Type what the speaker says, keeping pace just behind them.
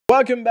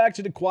Welcome back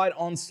to the Quiet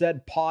on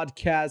Set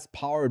podcast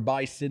powered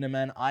by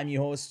Cineman. I'm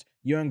your host,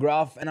 Ewan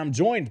Graff, and I'm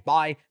joined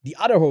by the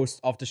other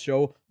host of the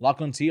show,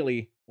 Lachlan.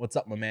 What's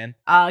up, my man?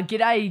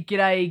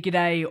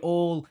 G'day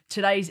all.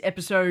 Today's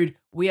episode,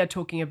 we are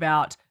talking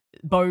about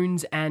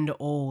Bones and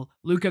All,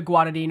 Luca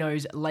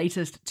Guadagnino's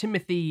latest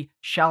Timothée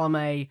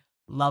Chalamet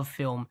love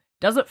film.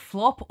 Does it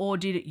flop, or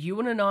did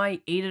Ewan and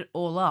I eat it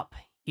all up?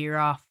 Here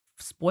are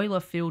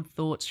spoiler-filled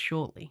thoughts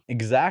shortly.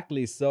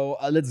 Exactly. So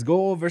let's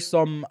go over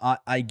some,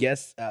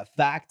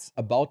 facts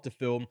about the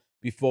film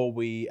before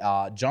we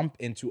jump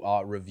into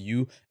our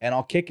review. And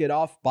I'll kick it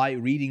off by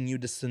reading you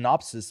the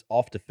synopsis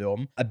of the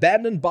film.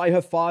 Abandoned by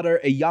her father,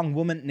 a young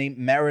woman named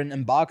Marin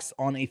embarks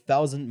on a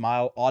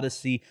 1,000-mile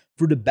odyssey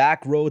through the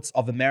back roads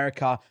of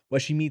America, where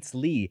she meets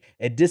Lee,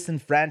 a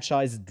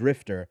disenfranchised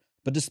drifter.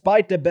 But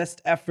despite their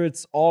best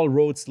efforts, all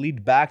roads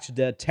lead back to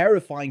their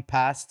terrifying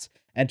pasts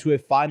and to a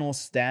final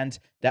stand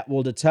that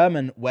will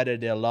determine whether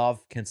their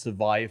love can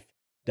survive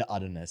the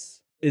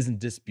otherness.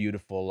 Isn't this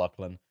beautiful,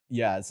 Lachlan?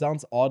 Yeah, it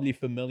sounds oddly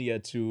familiar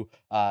to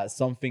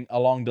something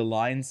along the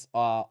lines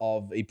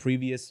of a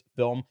previous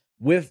film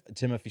with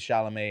Timothée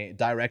Chalamet,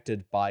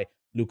 directed by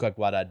Luca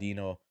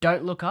Guadagnino.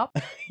 Don't Look Up?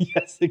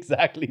 Yes,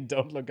 exactly.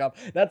 Don't Look Up.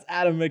 That's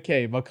Adam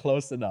McKay, but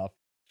close enough.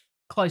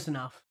 Close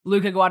enough.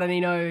 Luca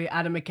Guadagnino,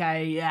 Adam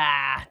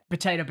McKay,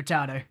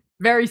 potato.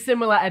 Very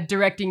similar at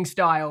directing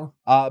style.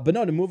 But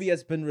no, the movie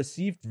has been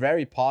received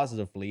very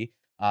positively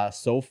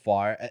so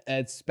far,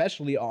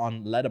 especially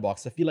on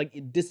Letterboxd. I feel like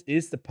this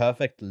is the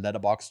perfect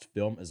Letterboxd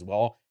film as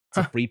well.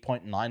 It's a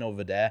 3.9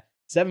 over there,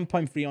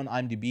 7.3 on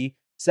IMDb,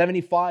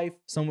 75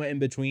 somewhere in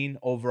between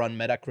over on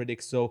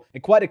Metacritic. So a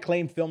quite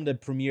acclaimed film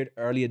that premiered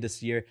earlier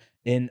this year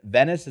in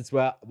Venice. It's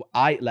where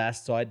I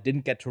last saw it.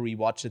 Didn't get to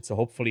rewatch it, so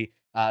hopefully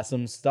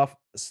some stuff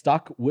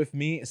stuck with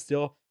me.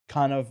 Still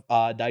kind of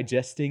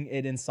digesting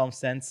it in some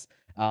sense.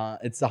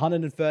 It's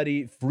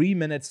 133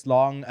 minutes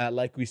long,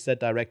 like we said,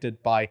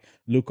 directed by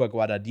Luca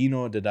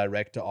Guadagnino, the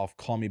director of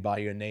Call Me By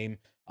Your Name,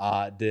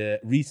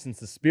 the recent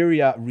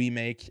Suspiria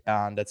remake,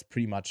 and that's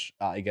pretty much,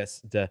 I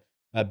guess, the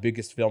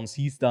biggest films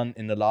he's done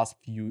in the last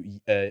few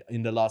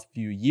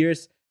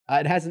years.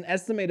 It has an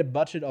estimated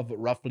budget of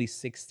roughly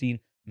 $16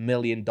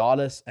 million,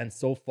 and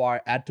so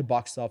far at the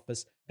box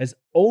office has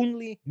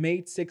only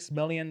made $6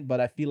 million, but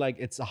I feel like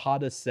it's a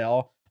harder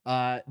sell.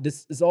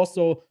 This is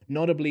also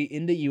notably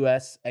in the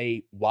US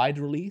a wide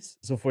release.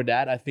 So for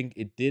that, I think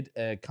it did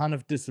kind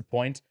of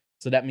disappoint.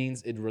 So that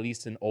means it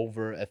released in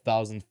over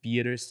 1,000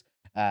 theaters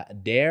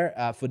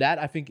there. For that,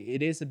 I think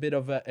it is a bit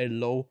of a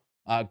low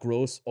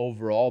gross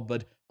overall.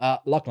 But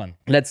Lachlan,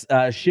 let's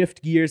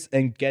shift gears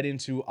and get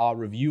into our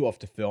review of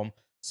the film.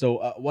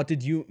 So what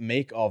did you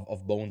make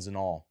of Bones and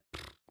All?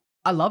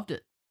 I loved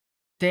it.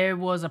 There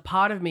was a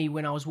part of me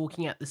when I was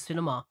walking out the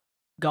cinema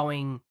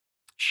going,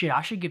 shit,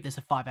 I should give this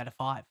a 5 out of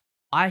 5.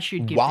 I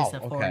should give this a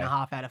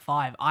 4.5 out of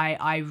 5.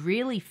 I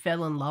really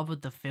fell in love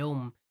with the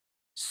film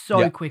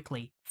so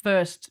quickly.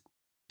 First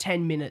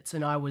 10 minutes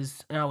and I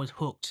was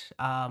hooked.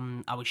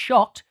 I was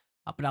shocked,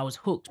 but I was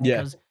hooked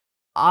because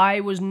I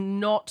was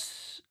not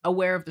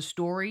aware of the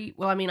story.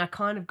 Well, I mean, I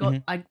kind of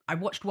got I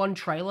watched one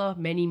trailer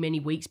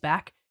many weeks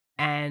back,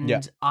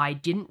 and I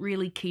didn't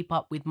really keep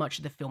up with much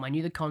of the film. I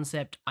knew the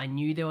concept. I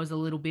knew there was a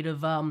little bit of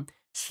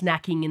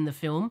snacking in the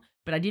film,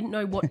 but I didn't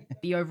know what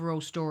the overall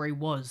story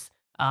was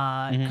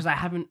because I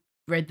haven't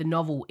read the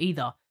novel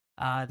either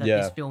that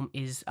this film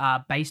is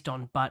based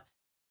on. But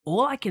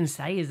all I can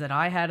say is that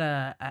I had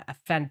a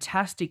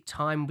fantastic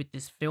time with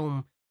this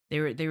film.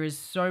 There is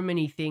so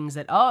many things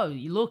that,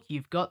 look,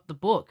 you've got the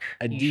book.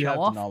 I do have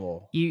the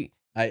novel. Do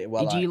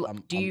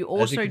you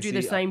also do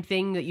the same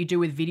thing that you do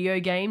with video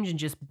games and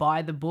just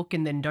buy the book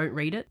and then don't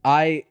read it?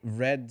 I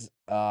read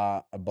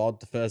about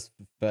the first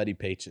 30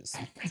 pages.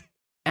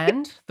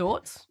 And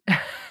thoughts?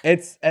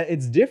 It's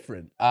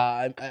different.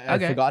 I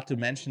forgot to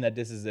mention that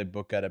this is a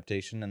book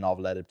adaptation, a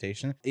novel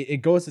adaptation.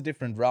 It goes a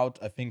different route.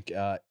 I think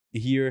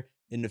here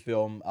in the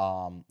film,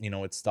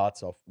 it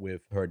starts off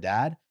with her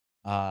dad.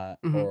 I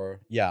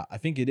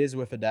think it is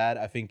with her dad.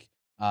 I think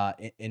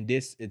in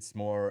this it's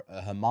more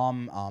her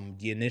mom.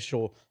 The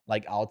initial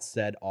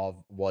outset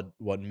of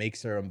what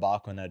makes her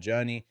embark on her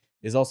journey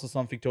is also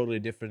something totally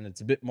different.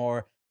 It's a bit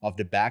more of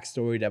the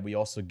backstory that we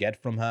also get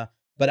from her.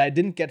 But I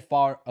didn't get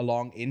far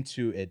along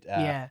into it.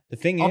 The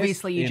thing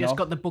obviously, is, you just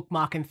got the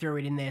bookmark and threw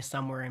it in there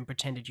somewhere and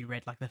pretended you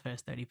read the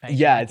first 30 pages.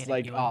 Yeah, it's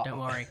like, don't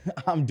worry.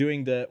 I'm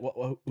doing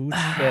who's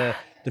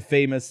the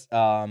famous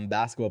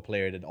basketball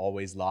player that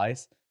always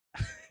lies,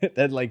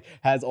 that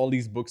has all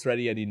these books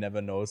ready and he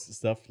never knows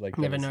stuff.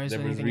 Never knows anything about it.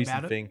 There was a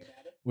recent thing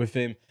with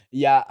him.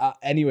 Yeah.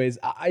 Anyways,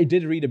 I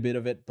did read a bit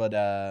of it, but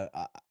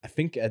I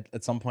think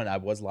at some point I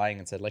was lying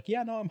and said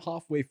I'm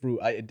halfway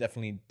through. I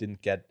definitely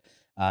didn't get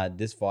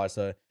this far,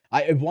 so.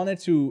 I wanted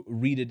to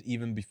read it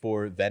even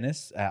before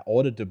Venice. I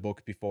ordered the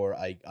book before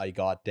I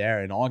got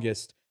there in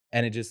August,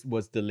 and it just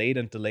was delayed.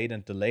 And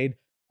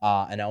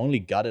I only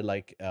got it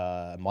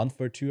a month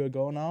or two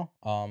ago now.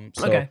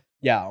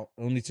 yeah,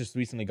 only just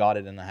recently got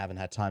it and I haven't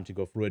had time to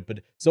go through it.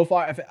 But so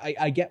far,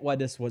 I get why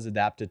this was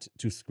adapted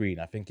to screen.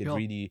 I think it Sure.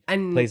 really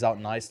And plays out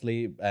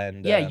nicely.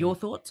 And yeah, your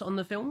thoughts on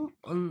the film?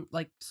 On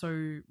like,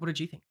 so what did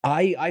you think?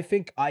 I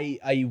think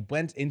I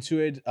went into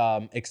it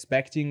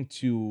expecting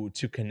to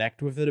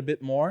connect with it a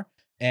bit more.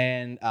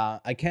 And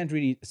I can't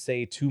really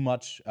say too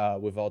much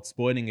without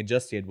spoiling it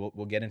just yet.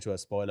 We'll get into our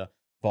spoiler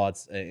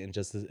thoughts in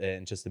just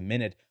a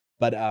minute.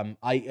 But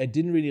I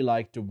didn't really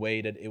like the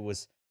way that it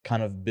was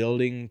kind of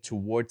building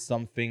towards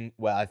something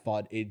where I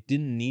thought it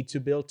didn't need to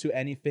build to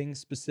anything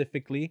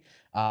specifically.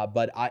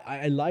 But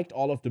I liked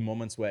all of the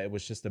moments where it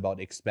was just about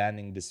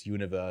expanding this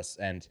universe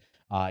and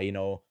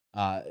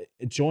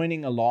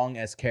joining along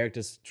as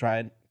characters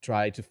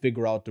try to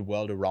figure out the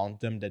world around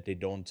them that they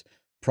don't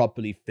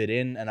properly fit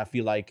in. And I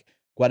feel like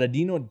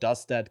Guadadino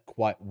does that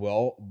quite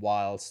well,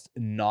 whilst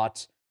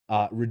not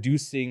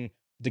reducing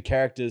the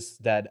characters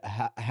that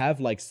have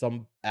like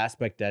some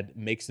aspect that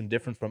makes them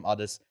different from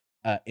others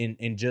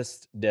in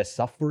just their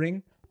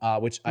suffering,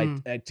 which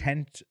Mm. I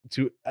tend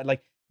to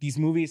like these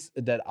movies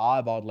that are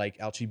about like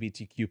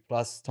LGBTQ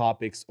plus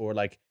topics, or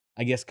like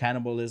I guess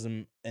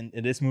cannibalism, and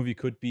this movie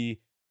could be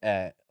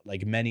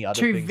like many other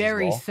Two things as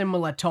very well.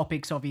 similar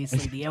topics,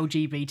 obviously, the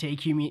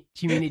LGBT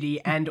community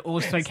and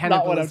also It's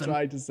not what I'm cannibalism.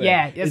 trying to say.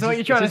 Yeah, that's what you're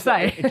It's trying to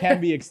just it say. can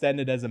be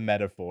extended as a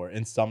metaphor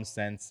in some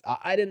sense.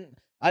 I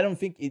don't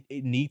think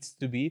it needs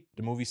to be.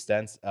 The movie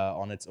stands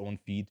on its own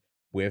feet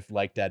with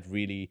like that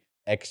really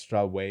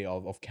extra way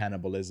of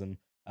cannibalism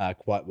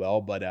quite well.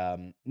 But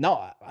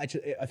no, I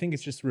think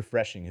it's just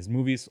refreshing. His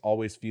movies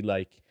always feel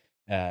like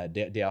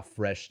they are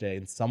fresh. They're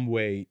in some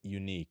way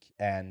unique.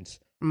 And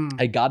Mm.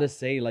 I gotta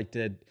say, like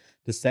the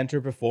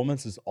center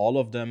performances, all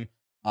of them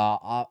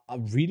are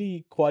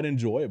really quite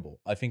enjoyable.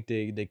 I think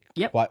they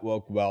Yep. quite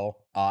work well.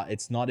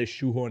 It's not a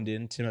shoehorned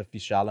in Timothée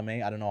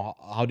Chalamet. I don't know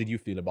how did you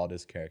feel about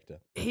his character?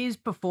 His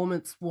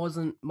performance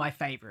wasn't my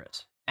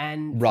favorite,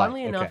 and Right.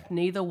 funnily enough, Okay.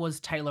 neither was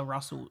Taylor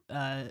Russell.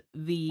 Oh,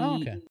 The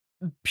okay.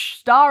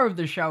 star of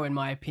the show, in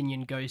my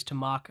opinion, goes to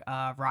Mark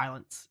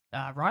Rylance.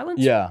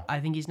 Rylance, Yeah. I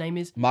think his name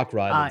is. Mark Uh,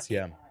 Rylance.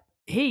 Yeah.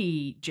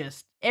 he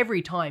just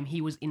every time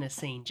he was in a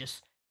scene,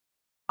 just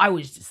I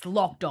was just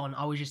locked on.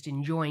 I was just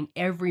enjoying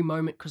every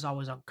moment because I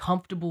was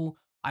uncomfortable.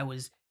 I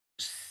was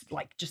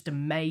like just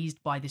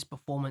amazed by this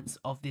performance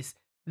of this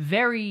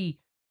very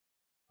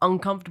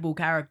uncomfortable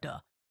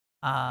character.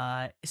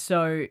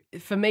 So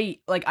for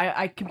me, like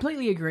I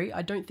completely agree.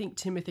 I don't think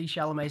Timothée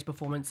Chalamet's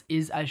performance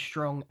is as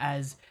strong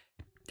as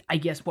I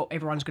guess what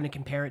everyone's going to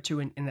compare it to,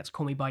 and that's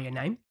Call Me by Your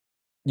Name.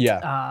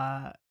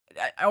 Yeah.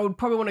 I would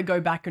probably want to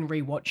go back and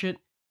rewatch it,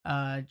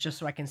 just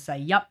so I can say,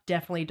 yep,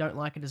 definitely don't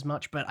like it as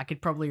much. But I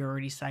could probably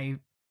already say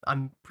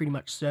I'm pretty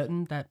much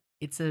certain that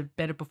it's a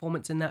better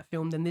performance in that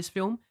film than this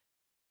film.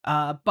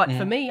 But for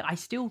Mhm. me, I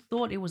still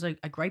thought it was a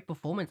great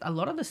performance. A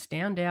lot of the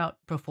standout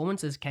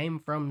performances came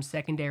from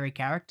secondary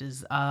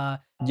characters.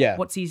 Yeah.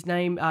 What's his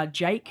name?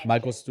 Jake.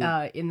 Michael Stu.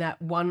 In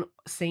that one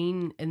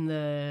scene in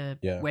the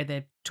Yeah. where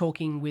they're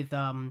talking with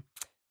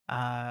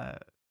uh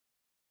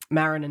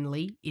Marin and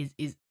Lee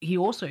is he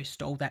also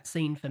stole that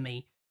scene for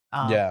me.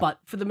 Yeah. But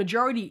for the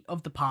majority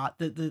of the part,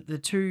 the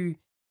two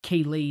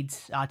key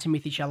leads,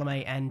 Timothée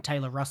Chalamet and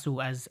Taylor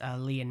Russell as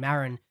Lee and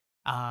Marin,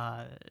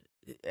 uh,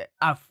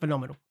 are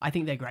phenomenal. I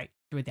think they're great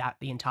throughout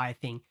the entire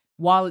thing.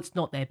 While it's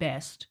not their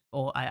best,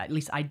 or at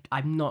least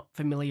I'm not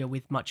familiar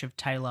with much of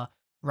Taylor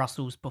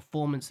Russell's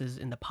performances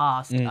in the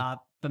past. Mhm.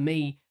 For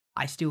me,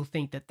 I still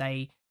think that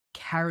they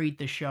carried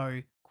the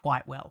show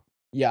quite well.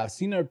 Yeah, I've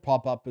seen her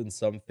pop up in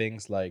some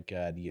things like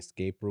the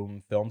escape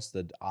room films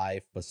that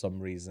I, for some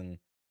reason,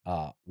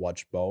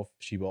 watch both.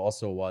 She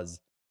also was,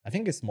 I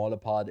think, a smaller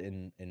part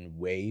in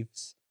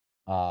Waves.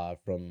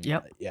 From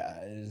Yep.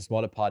 yeah, a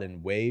smaller part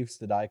in Waves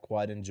that I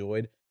quite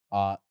enjoyed.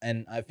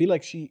 And I feel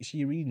like she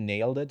really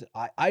nailed it.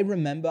 I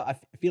remember.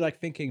 Feel like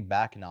thinking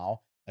back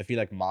now. I feel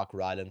like Mark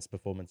Rylance's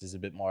performance is a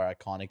bit more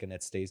iconic and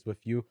it stays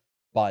with you.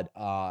 But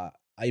I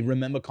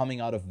remember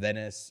coming out of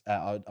Venice,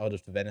 out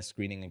of the Venice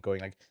screening and going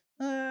like,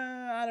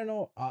 I don't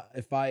know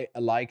if I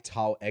liked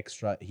how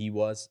extra he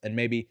was, and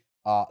maybe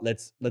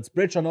let's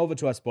bridge on over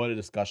to our spoiler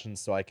discussion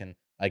so I can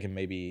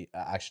maybe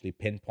actually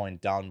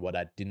pinpoint down what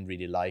I didn't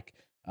really like,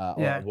 or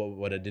Yeah.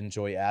 what I didn't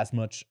enjoy as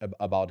much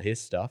about his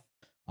stuff.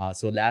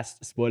 So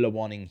last spoiler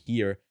warning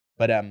here,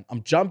 but I'm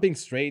jumping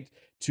straight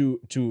to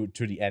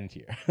the end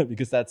here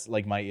because that's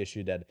like my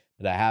issue that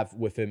I have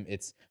with him.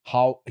 It's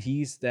how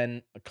he's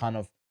then kind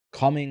of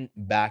coming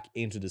back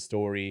into the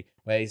story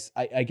where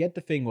I get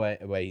the thing where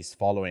he's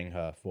following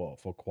her for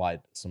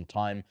quite some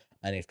time,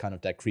 and he's kind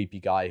of that creepy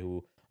guy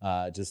who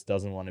just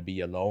doesn't want to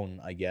be alone,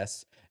 I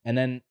guess. And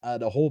then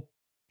the whole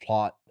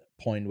plot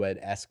point where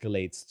it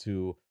escalates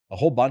to a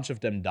whole bunch of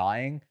them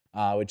dying,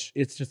 which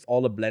it's just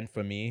all a blend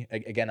for me.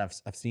 Again, I've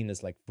seen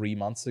this like 3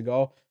 months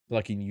ago, so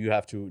like you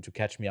have to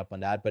catch me up on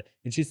that, but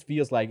it just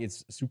feels like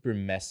it's super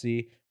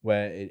messy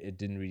where it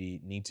didn't really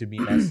need to be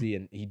messy,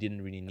 and he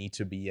didn't really need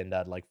to be in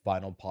that like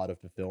final part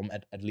of the film,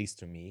 at least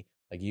to me.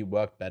 Like he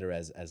worked better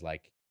as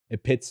like a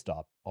pit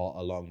stop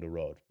along the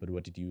road. But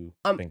what did you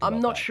think I'm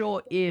about not that?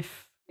 sure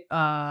if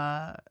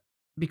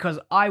because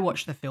I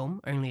watched the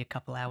film only a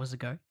couple hours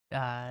ago.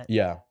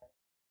 Yeah.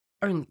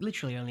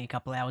 Literally only a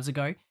couple hours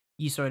ago.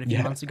 You saw it a few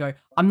Yeah. months ago.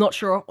 I'm not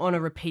sure on a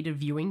repeated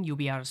viewing you'll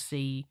be able to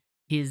see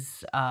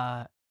his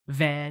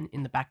van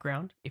in the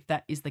background. If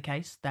that is the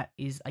case, that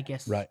is, I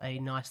guess, Right. a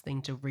nice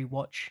thing to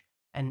rewatch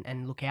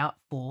and look out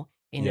for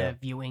in Yeah. a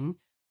viewing.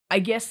 I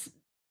guess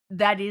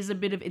that is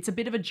it's a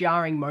bit of a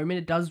jarring moment.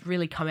 It does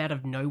really come out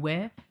of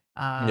nowhere.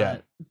 Yeah.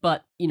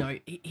 But you know,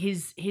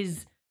 his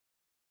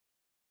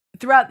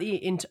throughout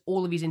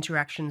all of his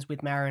interactions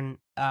with Marin,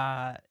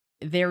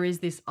 there is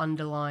this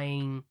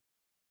underlying,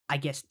 I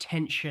guess,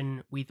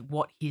 tension with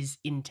what his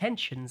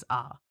intentions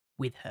are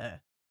with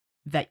her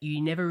that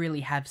you never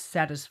really have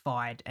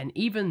satisfied. And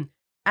even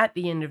at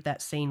the end of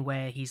that scene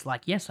where he's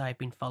like, "Yes, I've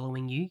been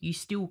following you," you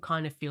still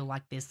kind of feel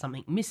like there's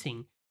something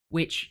missing,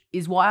 which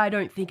is why I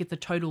don't think it's a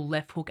total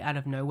left hook out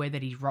of nowhere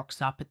that he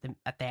rocks up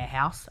at their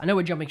house. I know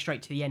we're jumping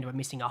straight to the end. We're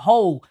missing a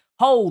whole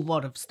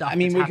lot of stuff. I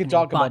mean, that's we could happening,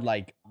 talk about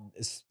like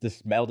the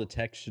smell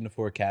detection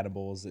for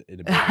cannibals in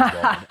a bit as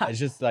well. It's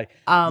just like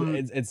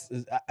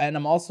and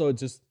I'm also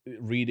just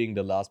reading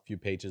the last few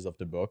pages of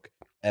the book,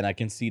 and I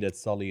can see that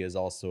Sully is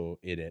also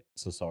in it.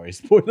 So sorry,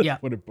 spoilers yeah.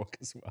 for the book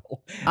as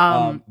well.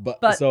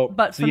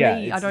 But for yeah,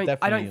 me, it's I don't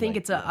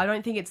think like, I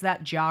don't think it's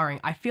that jarring.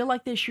 I feel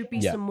like there should be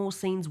yeah, some more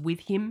scenes with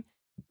him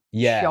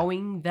yeah,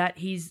 showing that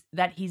he's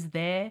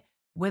there,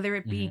 whether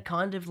it be hmm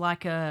kind of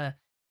like a,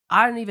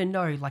 I don't even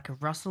know, like a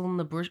rustle in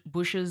the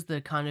bushes, the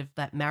kind of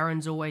that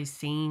Marin's always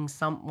seeing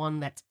someone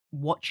that's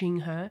watching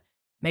her.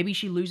 Maybe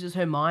she loses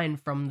her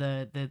mind from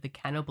the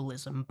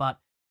cannibalism, but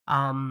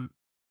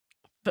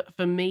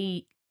for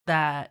me,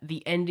 that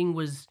the ending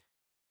was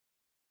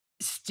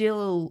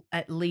still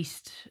at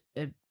least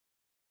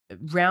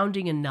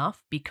rounding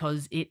enough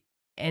because it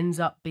ends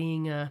up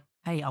being a,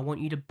 hey, I want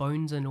you to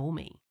bones and all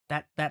me.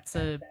 That's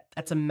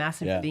a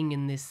massive yeah, thing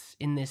in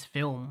this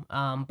film.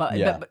 But,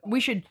 yeah, but we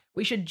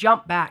should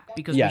jump back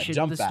because yeah. the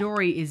Jump back.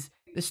 story is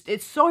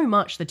it's so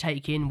much to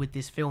take in with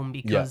this film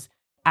Yeah, because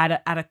at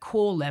a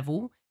core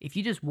level, if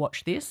you just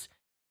watch this,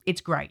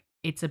 it's great.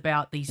 It's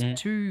about these mhm,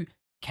 two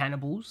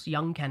cannibals,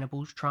 young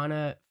cannibals, trying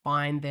to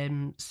find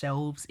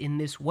themselves in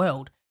this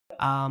world.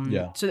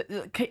 yeah, So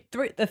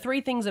the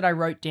three things that I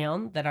wrote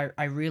down that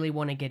I really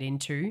want to get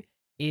into hmm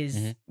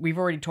is, we've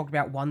already talked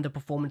about the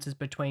performances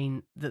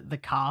between the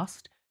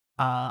cast.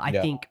 I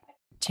yeah, think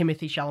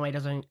Timothée Chalamet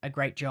does a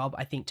great job.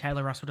 I think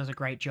Taylor Russell does a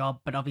great job,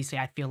 but obviously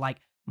I feel like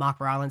Mark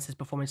Rylance's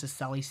performance as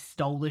Sully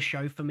stole the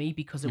show for me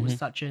because it was hmm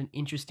such an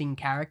interesting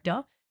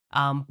character.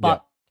 yeah,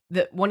 But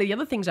one of the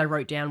other things I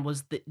wrote down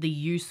was the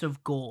use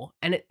of gore,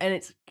 and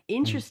it's mhm.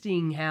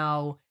 interesting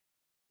how,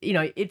 you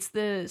know, it's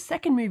the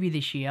second movie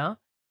this year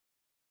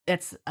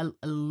that's a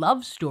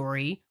love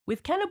story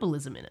with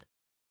cannibalism in it.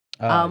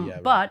 Yeah,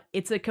 right. But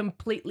it's a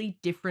completely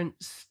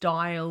different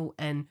style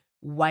and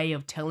way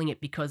of telling it,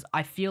 because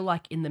I feel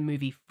like in the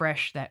movie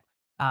Fresh that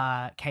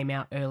came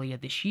out earlier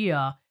this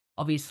year,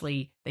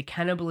 obviously the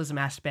cannibalism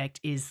aspect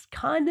is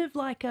kind of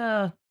like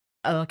a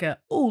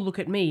oh, look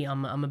at me,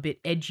 I'm a bit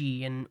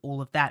edgy and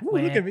all of that. Ooh,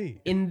 look Where at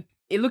me.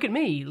 look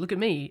at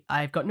me,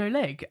 I've got no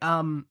leg.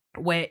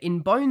 Where in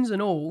Bones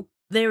and All,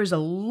 there is a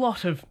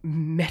lot of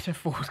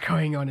metaphors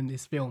going on in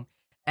this film,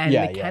 and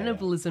Yeah, the yeah, yeah.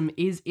 cannibalism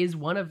is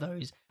one of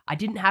those. I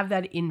didn't have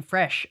that in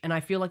Fresh, and I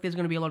feel like there's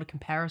going to be a lot of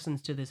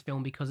comparisons to this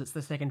film because it's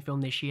the second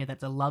film this year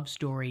that's a love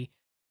story.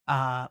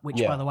 Which,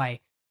 by Yeah. the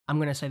way, I'm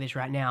going to say this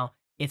right now: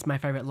 it's my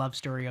favorite love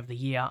story of the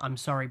year. I'm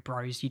sorry,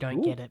 bros, you don't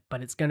Ooh. get it,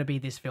 but it's going to be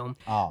this film.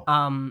 Oh,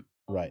 Um,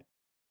 right.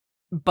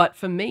 but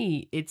for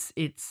me, it's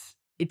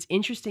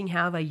interesting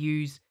how they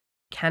use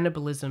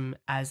cannibalism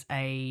as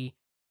a,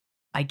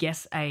 I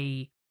guess,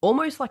 a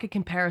almost like a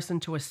comparison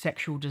to a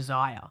sexual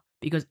desire,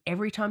 because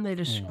every time they Mm.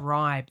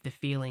 describe the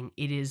feeling,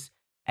 it is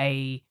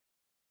a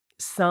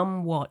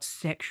somewhat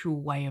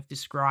sexual way of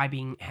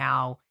describing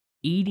how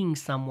eating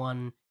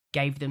someone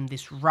gave them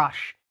this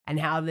rush, and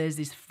how there's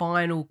this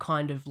final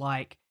kind of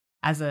like,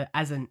 as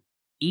an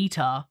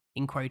eater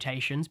in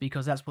quotations,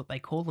 because that's what they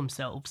call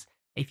themselves,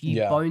 if you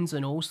Yeah, bones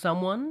and all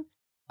someone,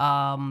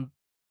 um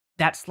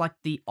that's like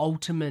the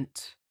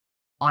ultimate,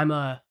 I'm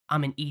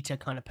an eater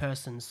kind of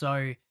person.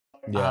 So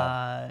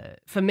yeah,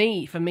 for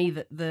me,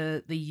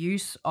 the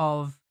use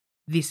of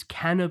this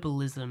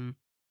cannibalism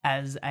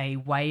as a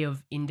way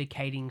of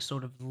indicating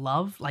sort of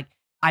love, like,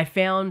 I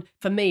found,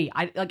 for me,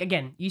 I like,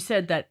 again, you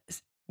said that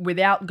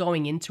without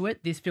going into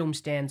it, this film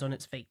stands on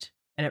its feet,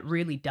 and it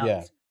really yeah,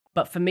 does.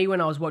 But for me,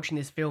 when I was watching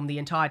this film, the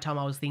entire time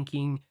I was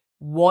thinking,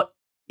 what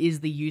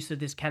is the use of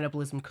this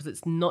cannibalism? Because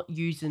it's not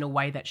used in a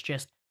way that's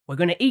just, we're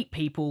going to eat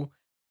people.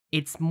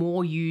 It's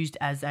more used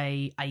as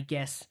a, I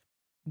guess,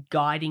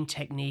 guiding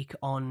technique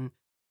on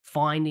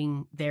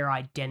finding their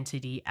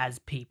identity as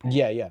people.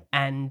 yeah, yeah.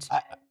 And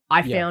I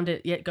I yeah. found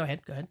it, yeah, go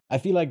ahead, go ahead. I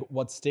feel like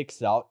what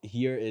sticks out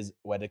here is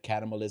where the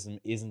cannibalism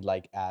isn't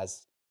like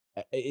as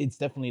it's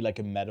definitely like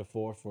a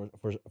metaphor for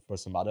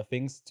some other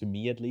things, to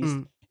me at least,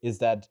 Mm, is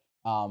that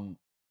um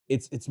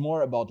it's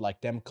more about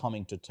like them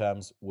coming to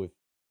terms with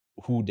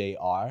who they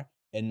are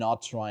and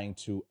not trying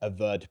to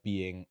avert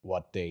being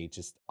what they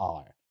just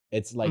are.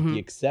 It's like the Mhm.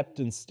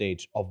 acceptance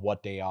stage of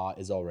what they are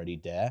is already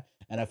there,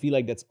 and I feel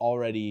like that's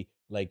already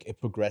like a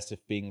progressive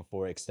thing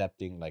for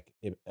accepting like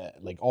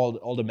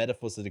all the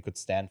metaphors that it could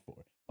stand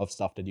for of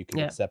stuff that you could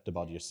Yeah. accept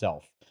about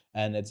yourself.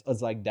 And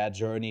it's like that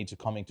journey to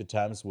coming to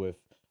terms with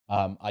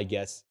I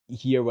guess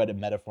here where the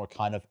metaphor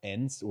kind of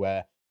ends,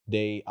 where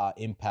they are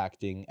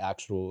impacting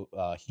actual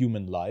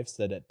human lives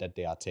that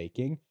they are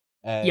taking,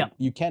 and Yep.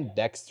 you can't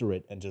Dexter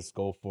it and just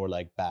go for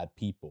like bad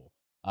people,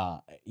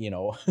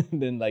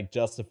 then like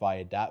justify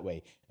it that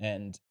way.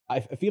 And I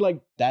feel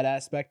like that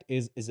aspect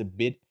is a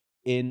bit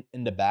in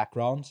the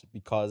background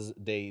because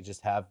they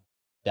just have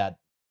that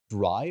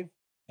drive,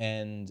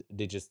 and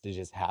they just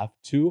have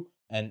to,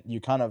 and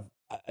you kind of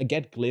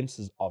get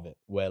glimpses of it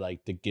where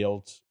like the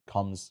guilt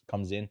comes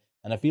in.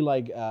 And I feel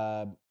like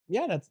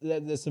yeah,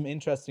 there's some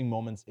interesting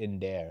moments in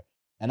there.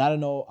 And I don't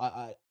know,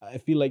 I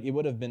feel like it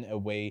would have been a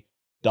way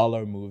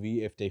duller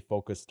movie if they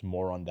focused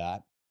more on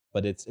that,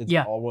 but it's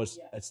Yeah. always,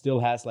 it still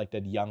has like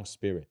that young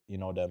spirit,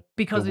 the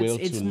Because it's will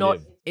to it's not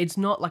live. it's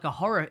not like a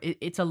horror,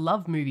 it's a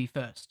love movie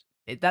first.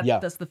 Yeah,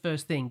 That's the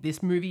first thing.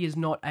 This movie is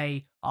not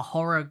a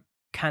horror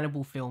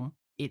cannibal film.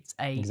 It's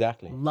a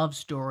exactly. love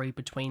story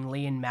between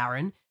Lee and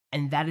Marin,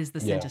 and that is the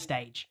Yeah. center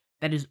stage.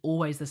 That is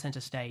always the center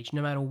stage,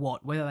 no matter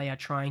what. Whether they are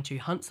trying to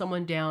hunt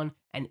someone down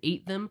and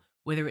eat them,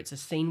 whether it's a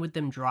scene with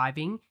them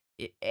driving,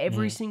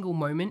 every Hmm. single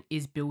moment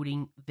is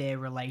building their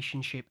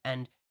relationship,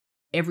 and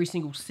every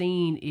single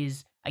scene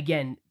is,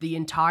 again, the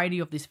entirety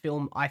of this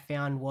film I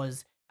found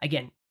was,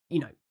 again,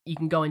 you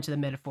can go into the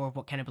metaphor of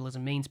what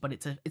cannibalism means, but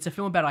it's a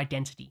film about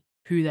identity,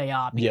 who they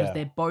are, because Yeah.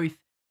 they're both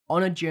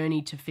on a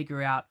journey to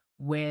figure out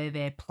where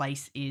their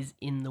place is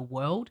in the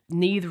world.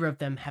 Neither of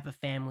them have a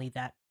family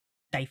that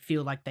they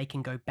feel like they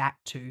can go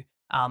back to,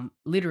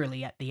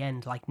 literally at the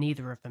end, like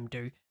neither of them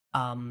do,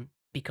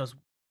 because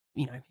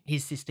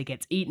his sister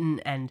gets eaten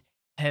and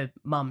her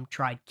mum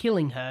tried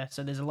killing her,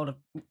 so there's a lot of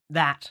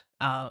that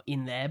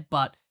in there.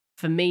 But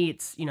for me,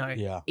 it's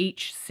Yeah.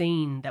 each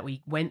scene that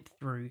we went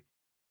through,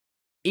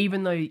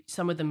 even though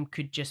some of them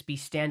could just be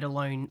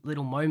standalone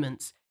little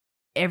moments,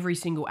 every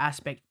single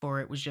aspect for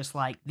it was just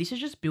like, this is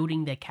just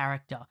building their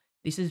character.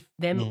 This is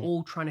them Hmm.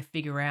 all trying to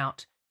figure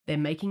out, they're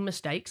making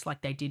mistakes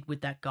like they did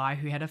with that guy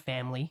who had a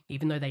family,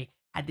 even though they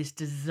had this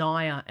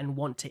desire and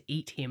want to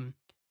eat him,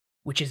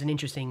 which is an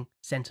interesting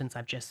sentence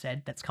I've just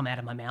said that's come out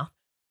of my mouth.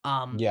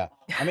 Um, Yeah.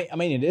 I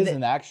mean, it is the,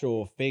 an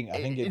actual thing.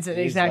 I think it it's an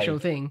is actual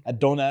like, thing.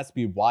 don't ask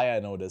me why I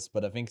know this,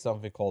 but I think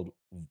something called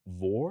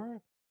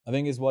vor, I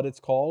think is what it's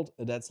called.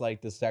 That's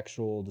like the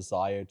sexual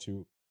desire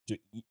to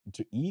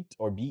eat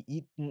or be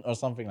eaten or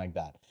something like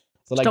that.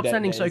 So like Stop that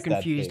sounding there so is that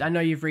confused. I thing. know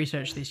you've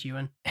researched this,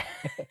 Ewan.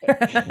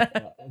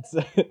 It's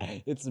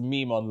it's a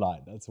meme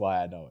online. That's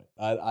why I know it.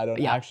 I don't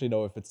Yeah, actually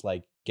know if it's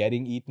like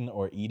getting eaten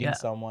or eating yeah,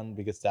 someone,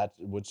 because that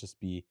would just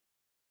be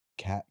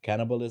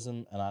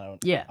cannibalism, and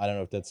yeah. I don't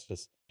know if that's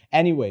just.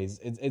 Anyways,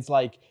 it's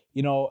like,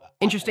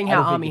 Interesting I how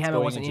don't think Army it's Hammer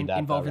going wasn't into that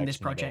involved in this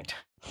direction at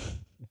all.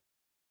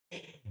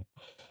 project.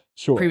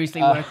 Sure.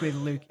 Previously worked with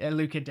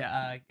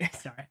Luca.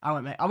 Sorry, I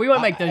won't make. We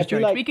won't make I those feel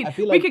jokes.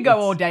 like We could go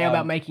all it's day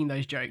about making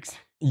those jokes.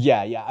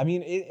 yeah, yeah. I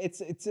mean,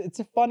 it's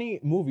a funny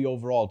movie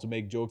overall to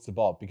make jokes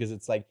about, because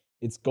it's like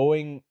it's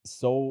going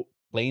so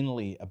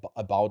plainly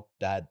about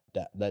that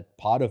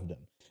part of them.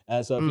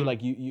 So I feel Mm. like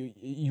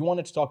you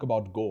wanted to talk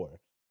about gore,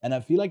 and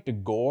I feel like the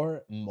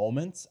gore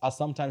moments are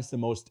sometimes the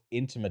most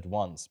intimate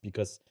ones,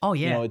 because Oh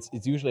yeah,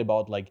 it's usually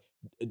about like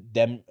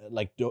them,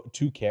 like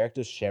two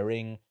characters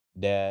sharing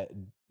their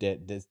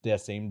their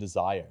same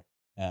desire,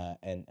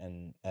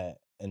 and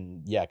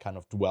yeah, kind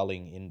of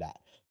dwelling in that.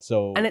 and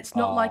So, it's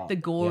not like the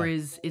gore yeah.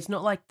 is. It's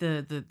not like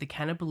the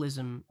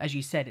cannibalism, as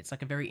you said. It's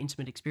like a very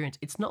intimate experience.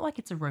 It's not like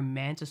it's a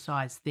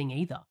romanticized thing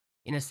either.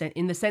 In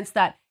the sense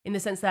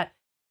that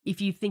if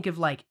you think of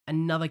like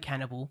another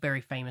cannibal,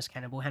 very famous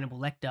cannibal, Hannibal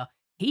Lecter,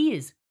 he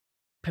is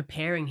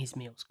preparing his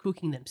meals,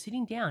 cooking them,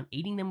 sitting down,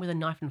 eating them with a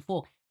knife and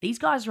fork. These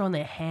guys are on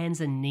their hands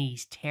and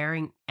knees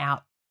tearing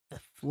out the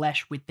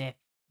flesh with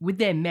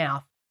their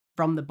mouth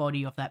from the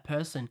body of that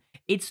person.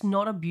 It's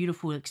not a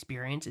beautiful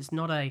experience. It's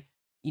not a,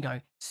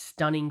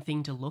 stunning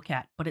thing to look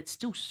at, but it's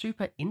still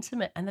super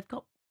intimate, and they've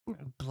got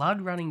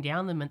blood running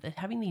down them, and they're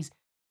having these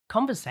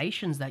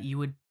conversations that you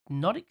would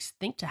not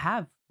think to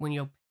have when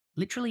you're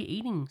literally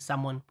eating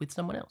someone with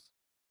someone else.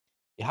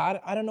 Yeah,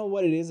 I don't know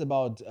what it is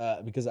about,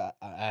 because I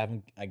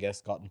haven't, I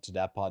guess, gotten to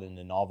that part in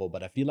the novel,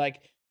 but I feel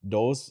like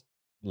those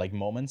like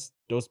moments,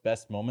 those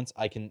best moments,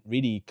 I can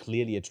really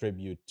clearly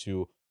attribute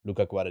to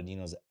Luca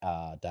Guadagnino's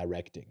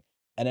directing.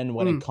 And then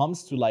when it Mm.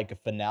 comes to like a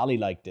finale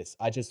like this,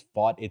 I just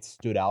thought it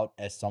stood out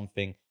as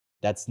something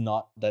that's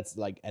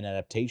like an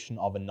adaptation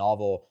of a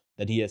novel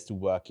that he has to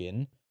work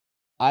in.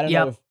 I don't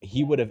know Yep. if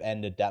he would have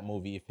ended that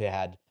movie if he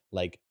had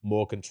like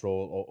more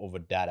control over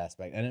that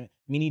aspect. And I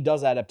mean, he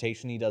does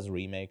adaptation, he does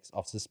remakes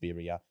of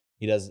Suspiria,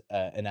 he does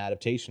an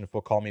adaptation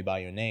for Call Me by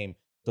Your Name.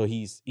 So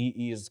he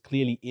is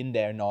clearly in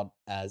there not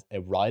as a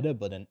writer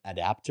but an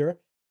adapter.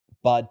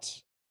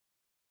 But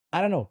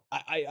I don't know.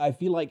 I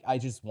feel like I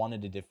just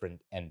wanted a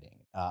different ending,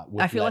 I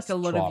with feel like a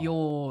less lot of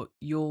trauma.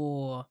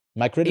 your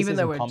My even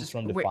though criticism we're comes just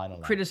from the we final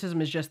end.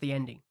 criticism is just the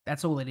ending.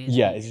 That's all it is.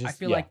 Yeah, it's I just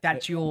feel yeah, like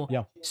that's your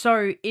yeah.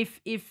 so if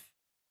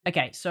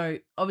okay, so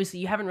obviously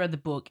you haven't read the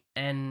book,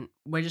 and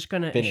we're just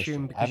gonna Finished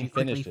assume it. I because you haven't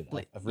quickly finished it.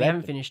 flip, I've you read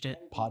haven't the finished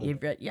it. part of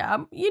You've it. read, yeah,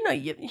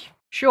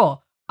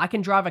 sure. I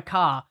can drive a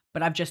car,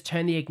 but I've just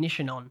turned the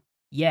ignition on.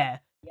 Yeah.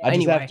 I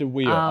just have Anyway, to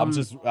wheel. I'm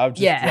just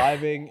yeah.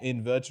 driving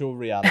in virtual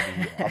reality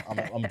here.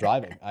 I'm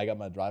driving. I got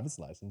my driver's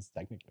license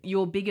technically.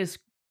 Your biggest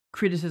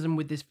criticism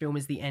with this film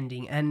is the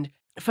ending, and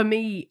for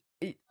me,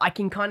 I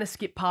can kind of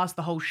skip past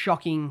the whole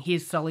shocking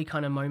 "here's Sully"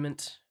 kind of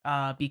moment,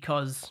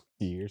 because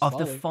Dear of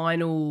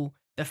Sully.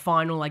 the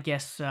final, I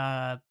guess,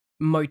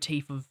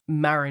 motif of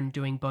Marin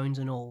doing Bones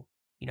and All.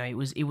 You know, it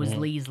was Mhm.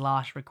 Lee's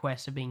last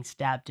request of being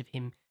stabbed, of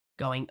him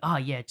going, "Ah,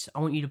 yeah, I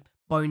want you to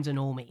Bones and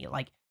All me."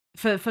 Like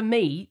for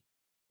me,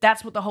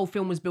 that's what the whole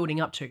film was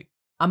building up to.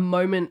 A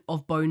moment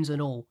of Bones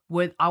and All,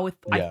 where I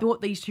Yeah.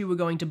 thought these two were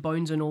going to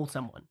Bones and All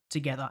someone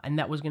together, and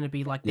that was going to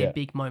be like their Yeah.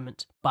 big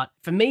moment. But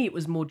for me, it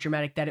was more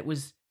dramatic that it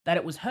was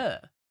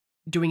her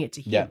doing it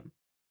to Yeah. him.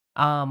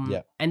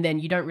 Yeah. And then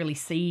you don't really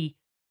see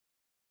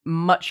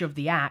much of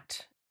the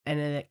act, and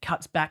then it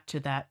cuts back to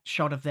that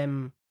shot of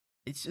them.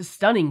 It's a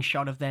stunning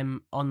shot of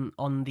them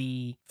on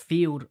the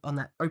field, on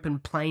that open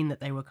plain that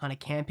they were kind of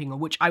camping on.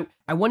 Which I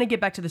want to get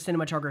back to the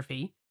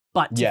cinematography,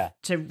 but Yeah.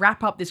 to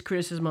wrap up this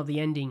criticism of the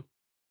ending,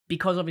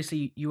 because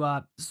obviously you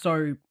are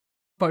so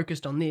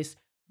focused on this,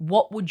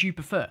 what would you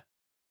prefer?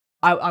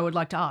 I would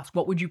like to ask,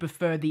 what would you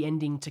prefer the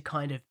ending to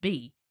kind of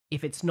be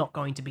if it's not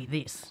going to be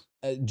this?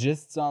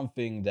 Just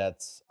something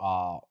that's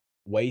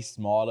way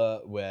smaller,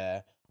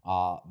 where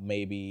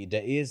maybe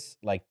there is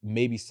like,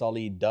 maybe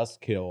Sully does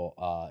kill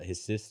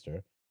his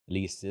sister,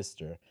 Lee's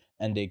sister,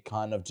 and they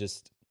kind of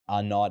just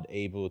are not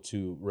able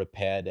to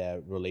repair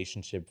their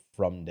relationship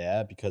from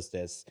there, because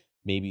there's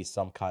maybe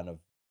some kind of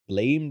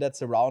blame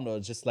that's around, or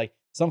just like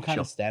some kind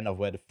of Sure. standoff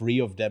where the three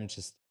of them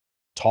just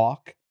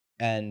talk,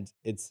 and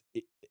it's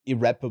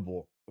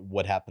irreparable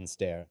what happens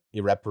there.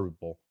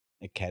 Irreparable.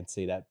 I can't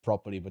say that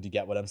properly, but you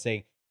get what I'm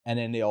saying, and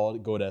then they all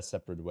go their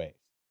separate ways.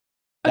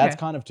 That's Okay.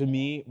 kind of, to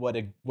me, what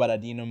a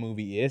Guadadino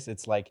movie is.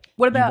 It's like,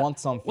 What you about want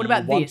something, what you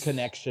about want this?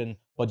 connection,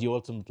 but you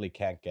ultimately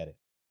can't get it.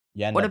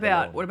 You end up What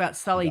alone about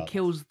Sully regardless.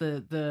 kills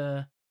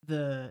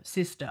the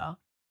sister,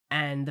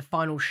 and the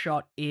final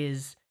shot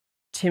is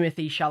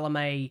Timothée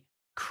Chalamet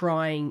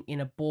crying in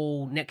a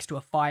ball next to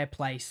a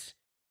fireplace,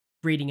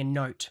 reading a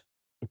note.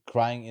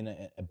 Crying in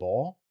a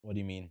ball? What do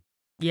you mean?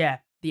 Yeah,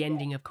 the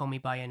ending of Call Me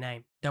by Your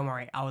Name. Don't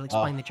worry, I will Oh.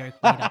 explain the joke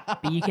later,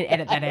 but you can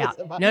edit that I was out.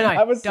 about- No,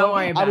 I was don't so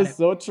worry I about was it.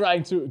 so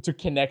trying to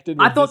connect it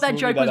I with thought this that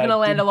movie joke that was I gonna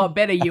land a didn't. lot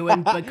better,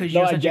 Ewan, because No,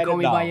 you're I such a get Call it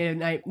Me by now. Your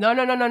Name. No,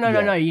 no, no, no, no, no,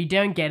 Yeah. no. You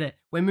don't get it.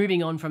 We're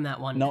moving on from that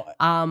one. No, The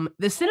then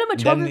he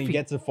cinematography.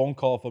 gets a phone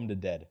call from the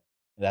dead.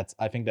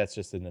 I think that's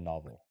just in the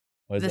novel.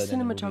 Or is The that in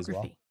the movie as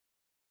well? cinematography.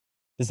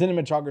 The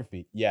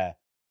cinematography, yeah.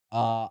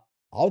 Uh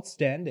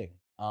Outstanding.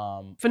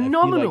 I feel like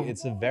Phenomenal.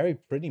 it's a very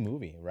pretty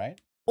movie,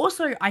 right?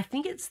 Also, I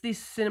think it's this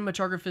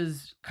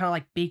cinematographer's kind of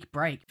like big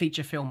break,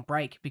 feature film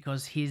break,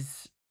 because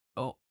his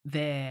or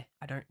their,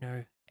 I don't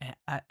know,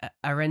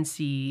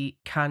 Arensi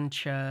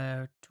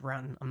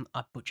Kancharan,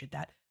 I butchered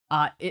that.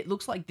 It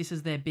looks like this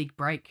is their big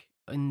break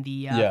in the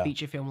Yeah.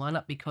 feature film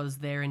lineup, because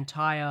their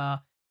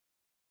entire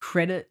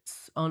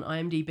credits on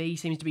IMDb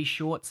seems to be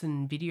shorts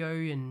and video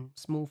and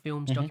small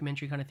films, Hmm.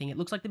 documentary kind of thing. It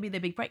looks like to be their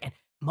big break, and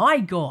my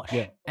Yeah. gosh,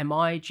 am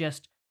I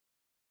just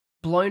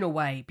blown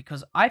away,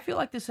 because I feel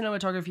like the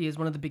cinematography is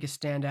one of the biggest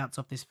standouts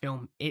of this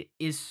film. It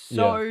is Yeah.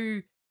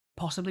 so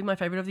possibly my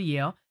favorite of the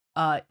year.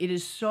 It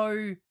is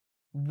so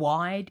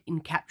wide in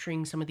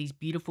capturing some of these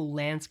beautiful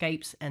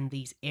landscapes and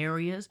these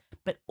areas,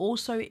 but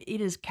also it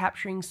is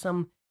capturing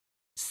some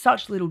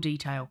such little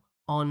detail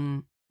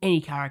on any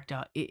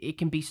character. It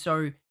can be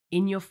so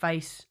in your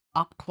face,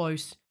 up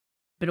close,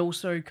 but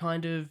also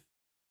kind of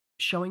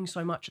showing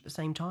so much at the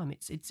same time.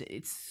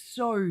 It's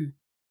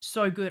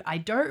so good. I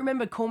don't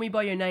remember Call Me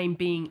by Your Name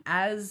being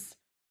as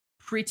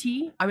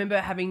pretty. I remember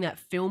having that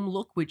film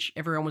look, which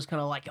everyone was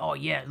kind of like, "Oh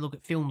yeah, look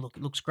at film look.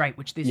 It looks great."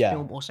 Which this Yeah.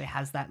 film also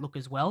has that look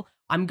as well.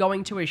 I'm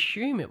going to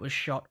assume it was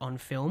shot on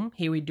film.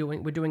 Here we're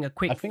doing a I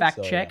quick think fact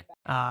so, yeah.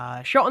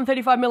 check. Shot on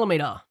 35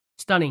 millimeter.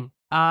 Stunning.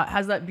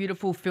 Has that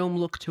beautiful film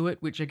look to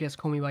it, which I guess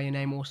Call Me by Your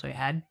Name also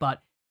had,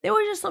 but there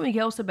was just something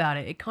else about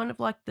it. It kind of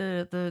like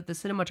the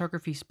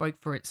cinematography spoke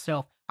for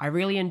itself. I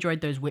really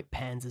enjoyed those whip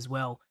pans as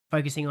well,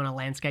 focusing on a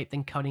landscape,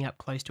 then cutting up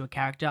close to a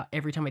character.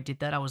 Every time it did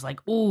that, I was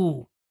like,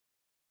 "Ooh!"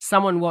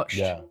 Someone watched.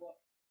 Yeah.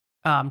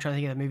 I'm trying to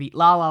think of the movie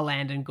La La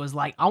Land and was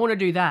like, "I want to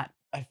do that."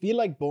 I feel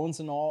like Bones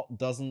and All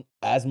doesn't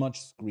as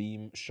much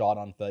scream shot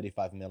on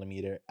 35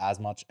 millimeter as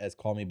much as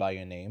Call Me by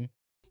Your Name.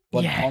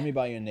 But Yeah, Call Me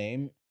by Your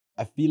Name,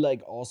 I feel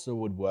like also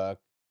would work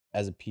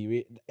as a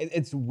period.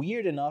 It's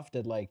weird enough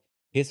that like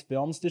his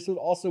films, this would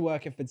also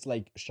work if it's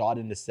like shot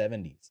in the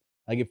 70s.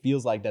 Like it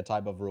feels like that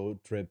type of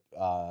road trip,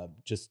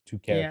 just two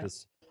yeah,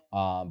 characters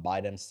by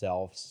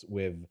themselves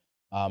with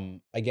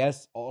I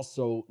guess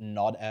also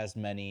not as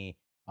many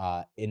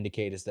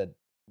indicators that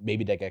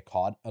maybe they get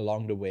caught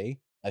along the way.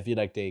 I feel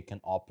like they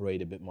can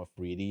operate a bit more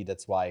freely.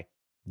 That's why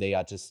they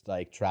are just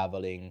like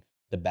traveling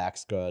the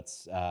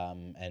backskirts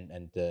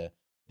and the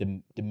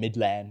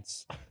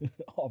midlands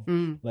of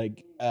Mm.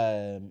 like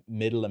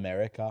middle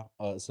America,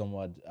 or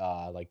somewhat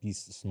like these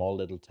small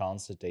little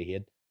towns that they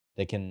hit.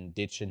 They can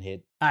ditch and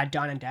hit.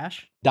 Dine and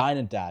dash. Dine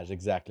and dash,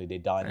 exactly. They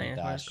dine I think and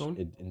that's what it's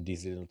dash called. in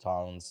these little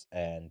towns.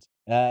 And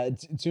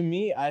to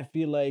me, I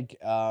feel like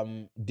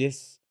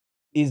this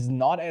is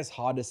not as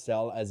hard to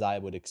sell as I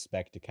would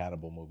expect a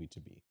cannibal movie to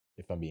be,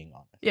 if I'm being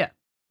honest. Yeah.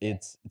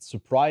 It's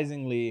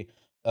surprisingly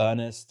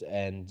earnest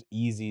and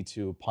easy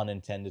to, pun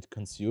intended,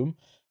 consume,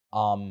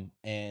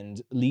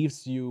 and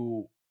leaves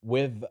you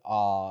with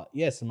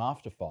some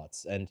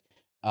afterthoughts. And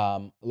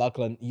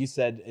Lachlan, you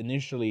said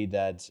initially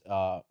that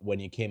when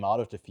you came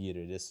out of the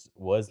theater, this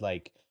was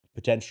like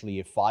potentially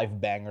a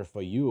 5-banger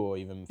for you, or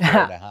even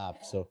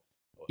 4.5. So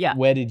Yeah.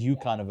 where did you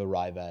kind of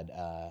arrive at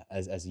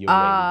as your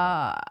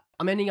rating?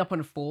 I'm ending up on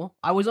a 4.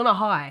 I was on a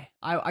high.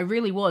 I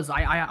really was.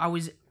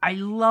 I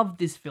loved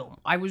this film.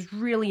 I was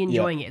really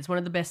enjoying it. It's one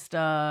of the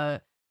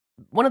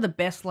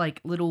best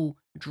like little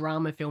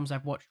drama films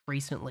I've watched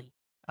recently.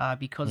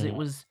 Because it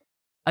was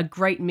a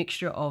great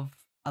mixture of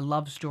a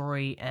love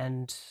story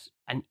and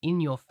an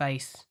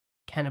in-your-face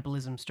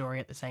cannibalism story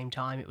at the same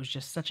time. It was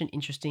just such an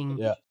interesting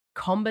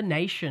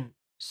combination.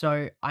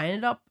 So I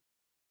ended up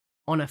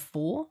on a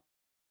 4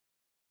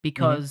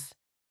 because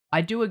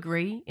I do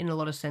agree in a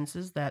lot of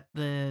senses that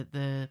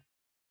the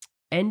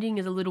ending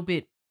is a little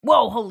bit,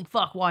 whoa, holy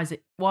fuck,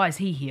 why is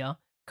he here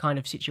kind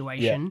of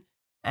situation.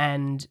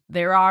 And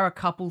there are a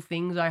couple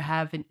things I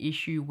have an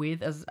issue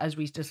with, as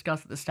we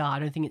discussed at the start. I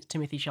don't think it's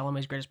Timothée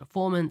Chalamet's greatest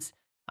performance.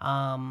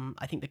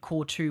 I think the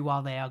core 2,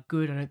 while they are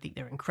good, I don't think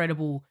they're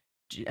incredible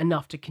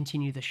enough to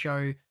continue the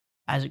show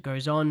as it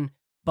goes on.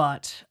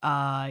 But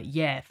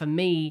for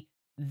me,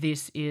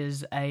 this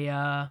is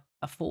a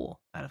 4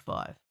 out of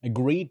 5.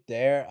 Agreed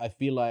there. I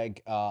feel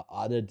like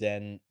other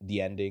than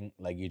the ending,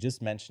 like you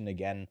just mentioned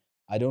again,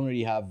 I don't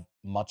really have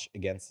much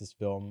against this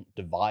film.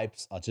 The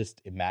vibes are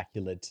just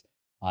immaculate.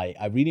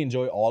 I really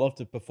enjoy all of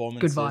the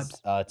performances. Good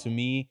vibes. To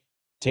me,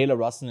 Taylor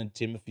Russell and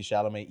Timothée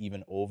Chalamet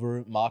even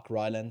over Mark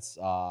Rylance.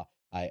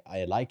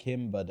 I like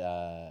him, but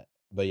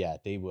yeah,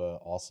 they were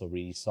also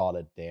really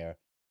solid there.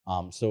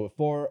 So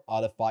 4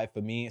 out of 5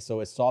 for me.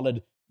 So a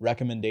solid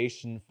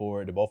recommendation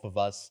for the both of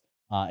us.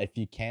 If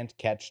you can't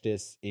catch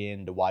this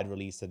in the wide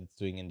release that it's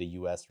doing in the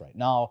US right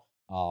now,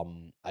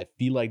 I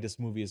feel like this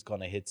movie is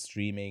gonna hit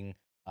streaming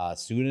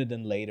sooner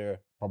than later,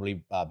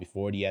 probably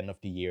before the end of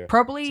the year.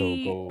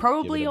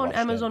 Probably on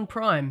Amazon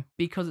Prime,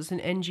 because it's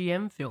an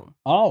NGM film.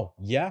 Oh,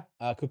 yeah,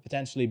 could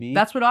potentially be.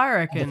 That's what I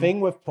reckon. The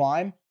thing with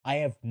Prime, I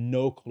have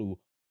no clue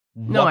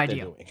what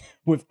they're doing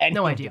with any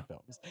of the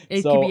films.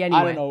 It could be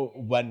anywhere. I don't know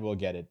when we'll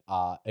get it.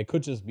 It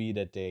could just be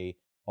that they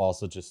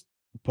also just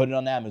put it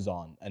on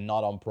Amazon and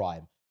not on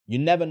Prime. You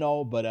never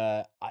know, but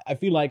I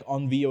feel like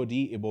on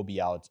VOD, it will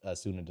be out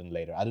sooner than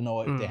later. I don't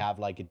know if they have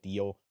like a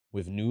deal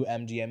with new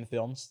MGM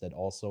films that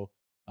also,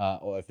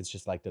 or if it's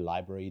just like the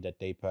library that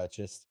they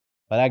purchased.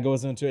 But that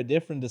goes into a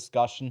different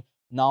discussion.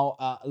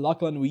 Now,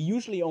 Lachlan, we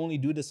usually only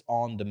do this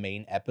on the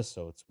main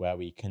episodes where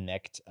we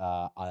connect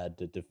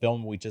the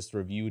film we just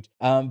reviewed.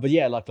 But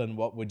yeah, Lachlan,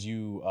 what would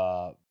you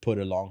put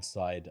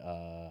alongside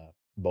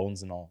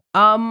Bones and all?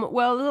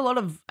 Well, there's a lot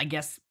of, I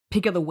guess,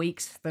 pick of the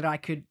weeks that I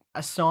could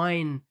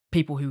assign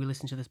people who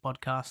listen to this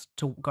podcast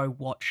to go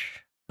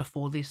watch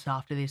before this,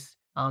 after this.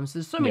 So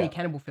there's so many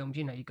cannibal films.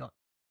 You know, you got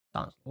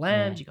Silence of the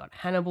Lambs, you got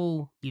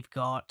Hannibal, you've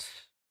got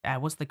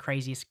what's the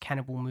craziest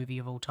cannibal movie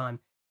of all time?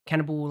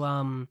 Cannibal,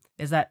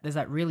 there's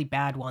that really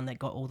bad one that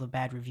got all the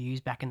bad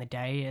reviews back in the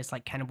day. It's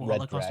like Cannibal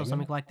Holocaust or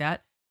something like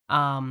that.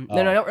 No,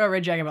 not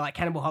Red Dragon, but like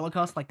Cannibal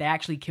Holocaust. Like they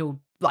actually killed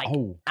like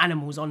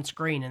animals on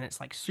screen, and it's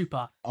like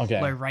super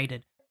low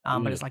rated.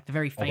 But it's like the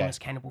very famous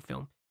cannibal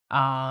film.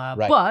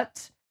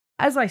 But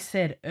as I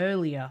said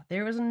earlier,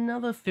 there was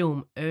another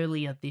film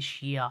earlier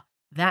this year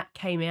that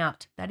came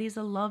out that is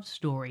a love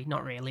story.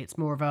 Not really. It's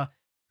more of a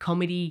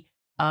comedy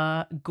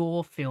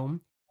gore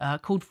film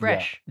called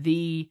Fresh.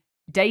 The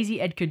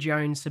Daisy Edgar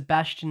Jones,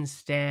 Sebastian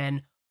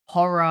Stan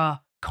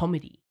horror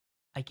comedy,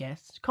 I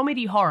guess.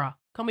 Comedy horror.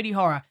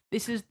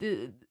 This is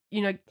the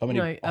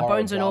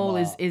Bones and All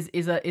is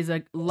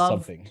a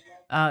love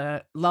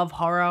love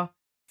horror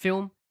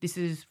film. This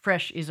is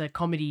Fresh is a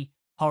comedy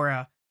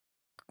horror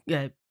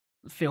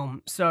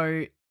film.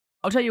 So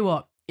I'll tell you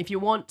what, if you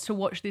want to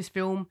watch this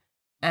film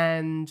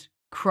and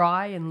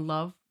cry and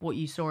love what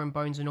you saw in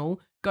Bones and All,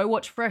 go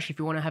watch Fresh if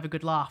you want to have a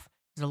good laugh.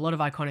 There's a lot of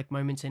iconic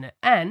moments in it.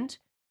 And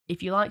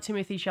if you like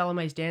Timothée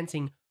Chalamet's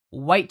dancing,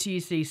 wait till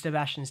you see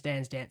Sebastian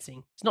Stan's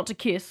dancing. It's not to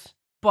kiss,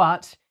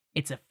 but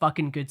it's a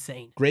fucking good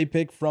scene. Great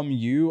pick from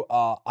you.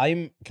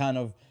 I'm kind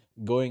of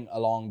going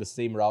along the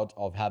same route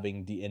of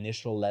having the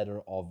initial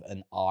letter of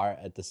an R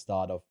at the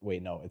start of...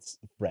 Wait, no, it's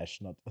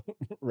Fresh, not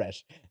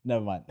Resh.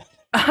 Never mind.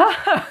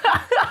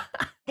 I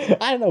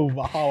don't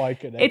know how I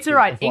could... It's all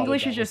right.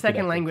 English is your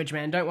second language,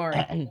 man. Don't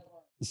worry.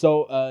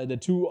 So the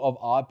two of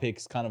our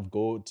picks kind of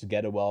go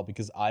together well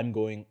because I'm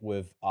going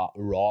with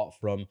Raw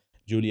from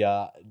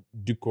Julia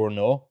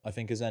Ducournau, I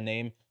think is her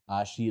name.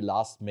 She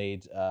last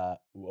made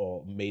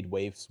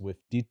waves with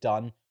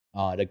Titan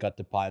that got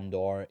the Palme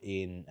d'Or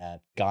in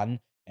Cannes.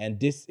 And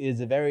this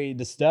is a very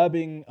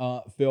disturbing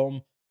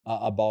film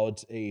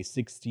about a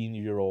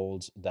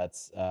 16-year-old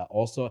that's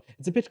also,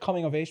 it's a bit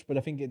coming of age, but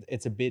I think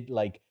it's a bit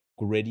like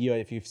grittier.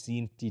 If you've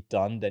seen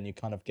Titan, then you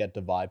kind of get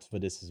the vibes for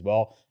this as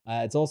well.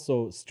 It's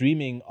also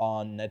streaming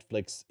on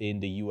Netflix in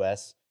the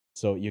US,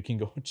 so you can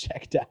go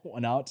check that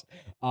one out.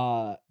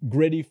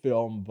 Gritty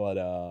film,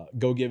 but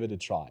go give it a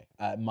try.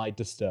 It might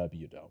disturb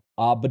you though.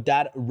 But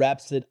that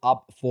wraps it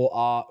up for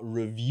our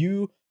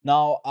review.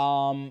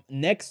 Now,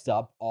 next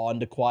up on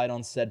the Quiet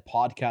on Set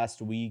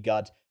podcast, we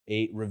got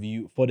a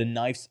review for the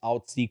Knives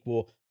Out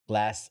sequel,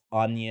 Glass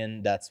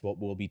Onion. That's what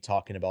we'll be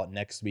talking about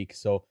next week.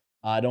 So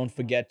don't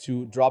forget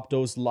to drop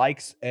those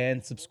likes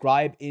and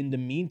subscribe in the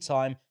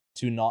meantime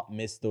to not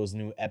miss those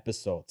new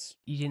episodes.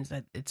 You didn't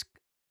say it's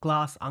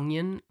Glass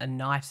Onion, a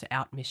Knives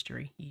Out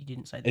mystery. You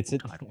didn't say the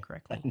title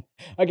correctly.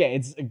 Okay,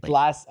 it's a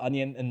Glass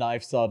Onion, a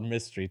Knives Out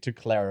mystery, to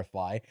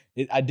clarify.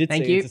 I did say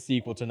it's a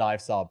sequel to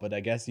Knives Out, but I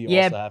guess you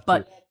also have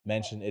to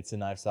mention it's a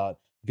Knives Out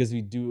because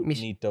we do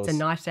need those it's a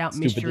Knives Out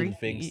stupid mystery. little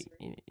things.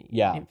 You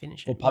didn't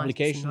finish for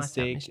publication's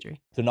sake,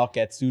 to not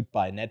get sued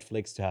by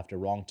Netflix, to have the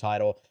wrong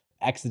title.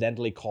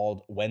 Accidentally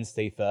called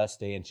Wednesday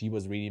Thursday, and she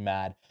was really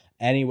mad.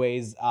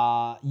 Anyways,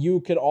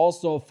 you can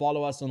also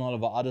follow us on all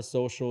of our other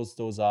socials.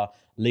 Those are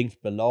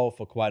linked below.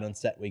 For Quiet on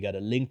Set, we got a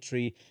link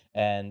tree,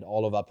 and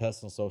all of our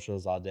personal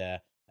socials are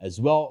there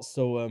as well.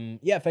 So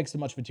yeah, thanks so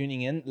much for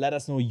tuning in. Let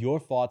us know your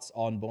thoughts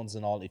on Bones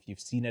and All if you've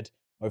seen it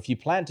or if you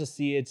plan to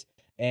see it,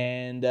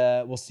 and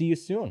we'll see you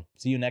soon.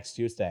 See you next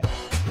Tuesday.